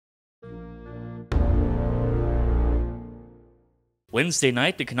Wednesday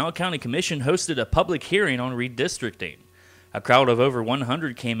night, the Kanawha County Commission hosted a public hearing on redistricting. A crowd of over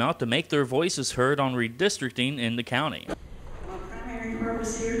 100 came out to make their voices heard on redistricting in the county. My primary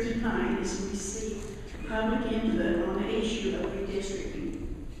purpose here tonight is to receive public input on the issue of redistricting.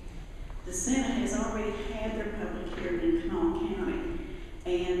 The Senate has already had their public hearing in Kanawha County,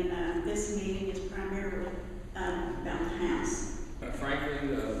 and this meeting is primarily about the House. Frankly,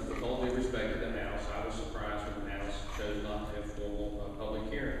 with all due respect to the House, I was surprised when the House chose not to have formal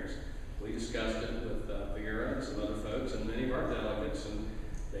public hearings. We discussed it with Vera and some other folks and many of our delegates, and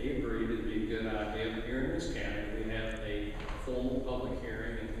they agreed it would be a good idea here in this county we have a formal public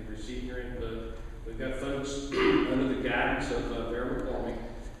hearing and receive your input. We've got folks under the guidance of Vera McCormick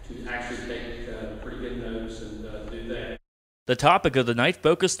to actually take pretty good notes and do that. The topic of the night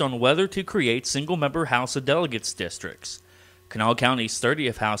focused on whether to create single-member House of Delegates districts. Kanawha County's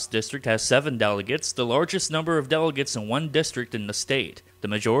 30th House District has 7 delegates, the largest number of delegates in one district in the state. The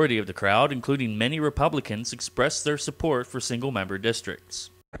majority of the crowd, including many Republicans, expressed their support for single-member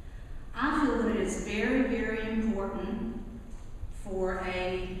districts. I feel that it is very, very important for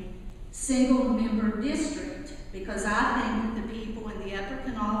a single-member district because I think that the people in the Upper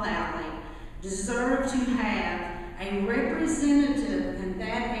Kanawha Valley deserve to have a representative in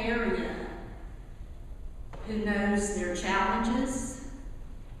that area who knows their challenges,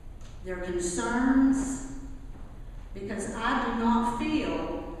 their concerns, because I do not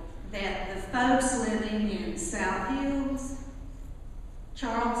feel that the folks living in South Hills,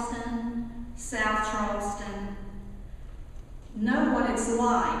 Charleston, South Charleston know what it's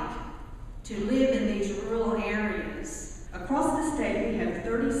like to live in these rural areas. Across the state, we have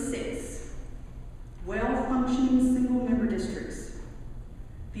 36 well-functioning single-member districts.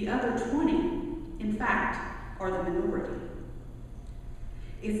 The other 20, in fact, are the minority.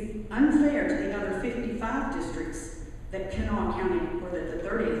 It's unfair to the other 55 districts that Kanawha County, or that the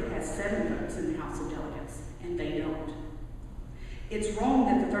 30th, has 7 votes in the House of Delegates, and they don't. It's wrong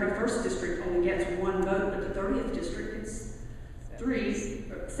that the 31st district only gets 1 vote, but the 30th district gets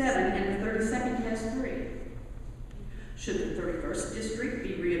 7, and the 32nd has 3. Should the 31st district be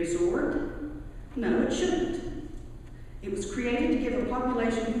reabsorbed? No, it shouldn't. It was created to give a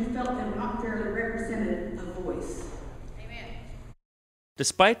population who felt they were not fairly represented a voice. Amen.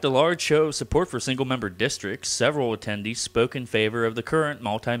 Despite the large show of support for single-member districts, several attendees spoke in favor of the current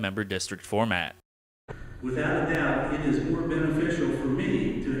multi-member district format. Without a doubt, it is more beneficial for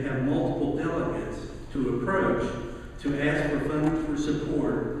me to have multiple delegates to approach to ask for funding for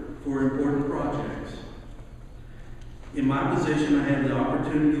support for important projects. In my position, I have the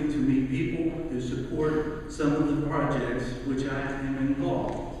opportunity to meet people who support some of the projects which I am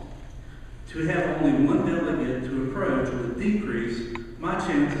involved. To have only 1 delegate to approach would decrease my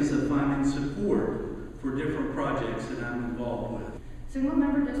chances of finding support for different projects that I'm involved with.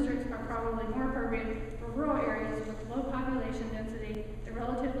 Single-member districts are probably more appropriate for rural areas with low population density and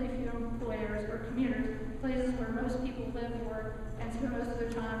relatively few employers or commuters, places where most people live, work, and spend most of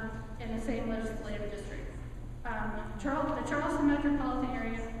their time in the same legislative district. The Charleston metropolitan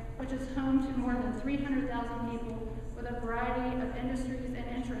area, which is home to more than 300,000 people with a variety of industries and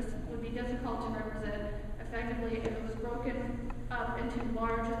interests, would be difficult to represent effectively if it was broken up into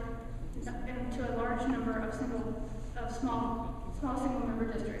a large number of small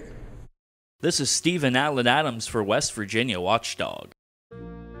single-member districts. This is Stephen Allen Adams for West Virginia Watchdog.